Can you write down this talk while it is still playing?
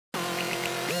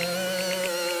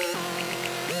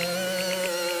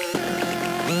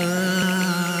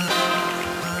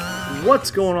What's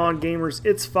going on, gamers?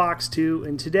 It's phoxxtwo,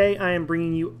 and today I am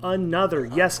bringing you another,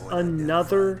 yes,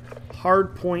 another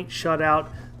hardpoint shutout,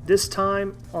 this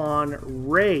time on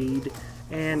Raid,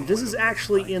 and this is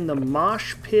actually in the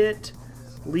Mosh Pit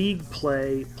League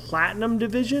Play Platinum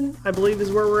Division, I believe is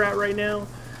where we're at right now.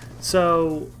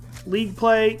 So, League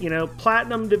Play, you know,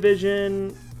 Platinum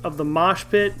Division of the Mosh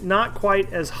Pit, not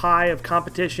quite as high of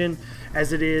competition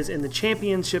as it is in the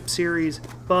Championship Series,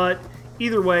 but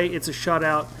either way, it's a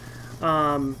shutout.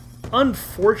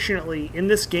 Unfortunately, in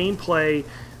this gameplay,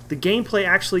 the gameplay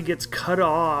actually gets cut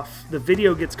off. The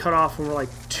video gets cut off when we're like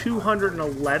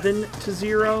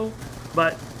 211-0.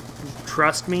 But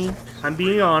trust me, I'm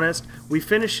being honest. We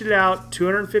finished it out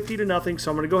 250-0. So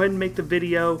I'm going to go ahead and make the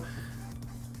video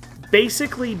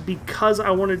basically because I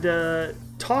wanted to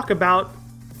talk about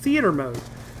theater mode.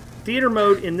 Theater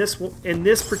mode in this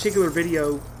particular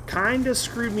video kind of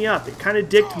screwed me up. It kind of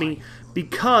dicked me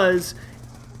because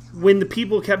when the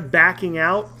people kept backing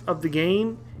out of the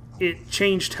game, it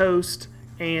changed host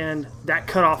and that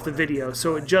cut off the video.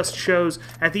 So it just shows,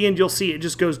 at the end you'll see it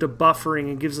just goes to buffering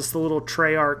and gives us the little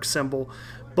Treyarch symbol.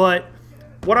 But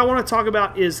what I want to talk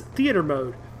about is theater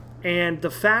mode and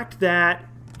the fact that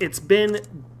it's been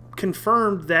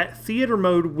confirmed that theater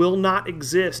mode will not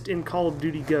exist in Call of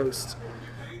Duty Ghosts.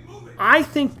 I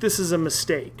think this is a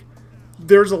mistake.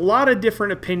 There's a lot of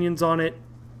different opinions on it.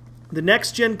 The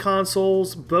next-gen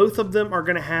consoles, both of them are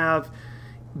going to have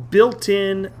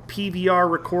built-in PVR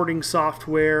recording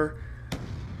software,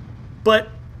 but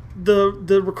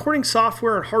the recording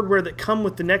software and hardware that come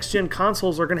with the next-gen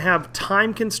consoles are going to have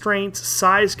time constraints,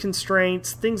 size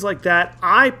constraints, things like that.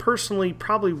 I personally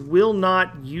probably will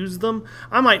not use them.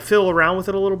 I might fiddle around with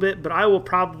it a little bit, but I will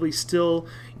probably still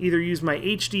either use my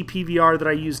HD PVR that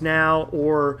I use now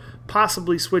or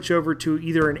possibly switch over to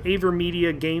either an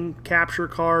AverMedia game capture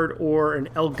card or an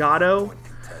Elgato.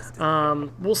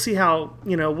 We'll see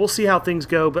how things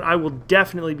go, but I will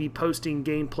definitely be posting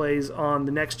gameplays on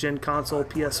the next gen console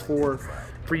PS4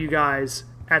 for you guys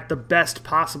at the best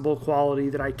possible quality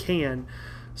that I can.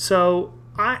 So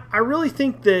I really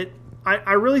think that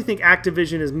I really think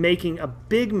Activision is making a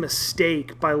big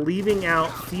mistake by leaving out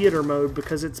theater mode,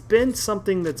 because it's been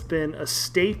something that's been a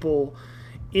staple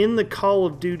in the Call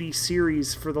of Duty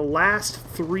series for the last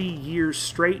 3 years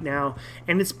straight now,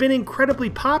 and it's been incredibly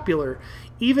popular.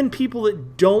 Even people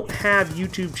that don't have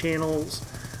YouTube channels,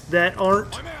 that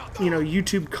aren't, you know,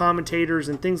 YouTube commentators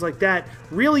and things like that,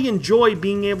 really enjoy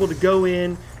being able to go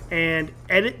in and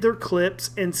edit their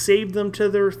clips and save them to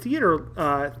their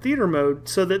theater mode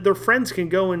so that their friends can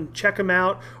go and check them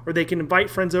out, or they can invite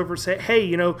friends over and say, hey,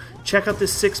 you know, check out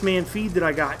this 6-man feed that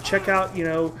I got. Check out, you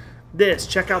know, this,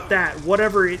 check out that,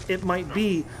 whatever it might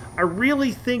be. I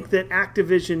really think that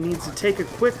Activision needs to take a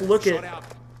quick look at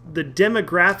the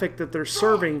demographic that they're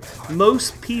serving.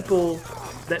 Most people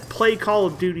that play Call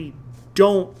of Duty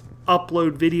don't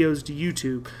upload videos to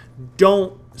YouTube,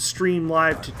 don't stream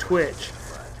live to Twitch,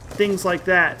 things like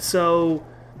that. So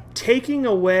taking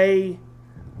away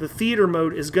the theater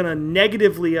mode is going to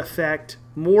negatively affect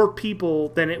more people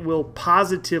than it will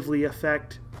positively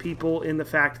affect people, in the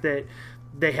fact that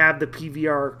they have the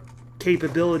PVR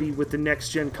capability with the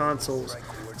next-gen consoles.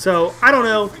 So, I don't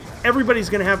know. Everybody's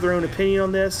going to have their own opinion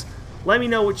on this. Let me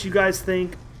know what you guys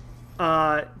think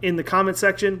in the comment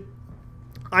section.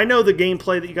 I know the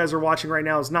gameplay that you guys are watching right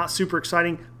now is not super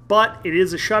exciting, but it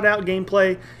is a shutout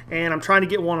gameplay, and I'm trying to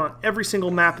get one on every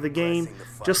single map of the game,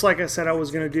 just like I said I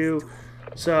was going to do.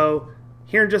 So,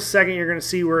 here in just a second, you're going to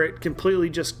see where it completely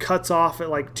just cuts off at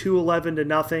like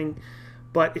 211-0.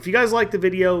 But if you guys like the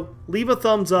video, leave a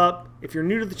thumbs up. If you're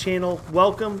new to the channel,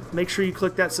 welcome. Make sure you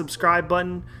click that subscribe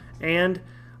button. And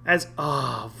as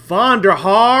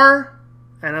Vonderhaar.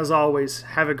 And as always,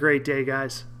 have a great day,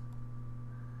 guys.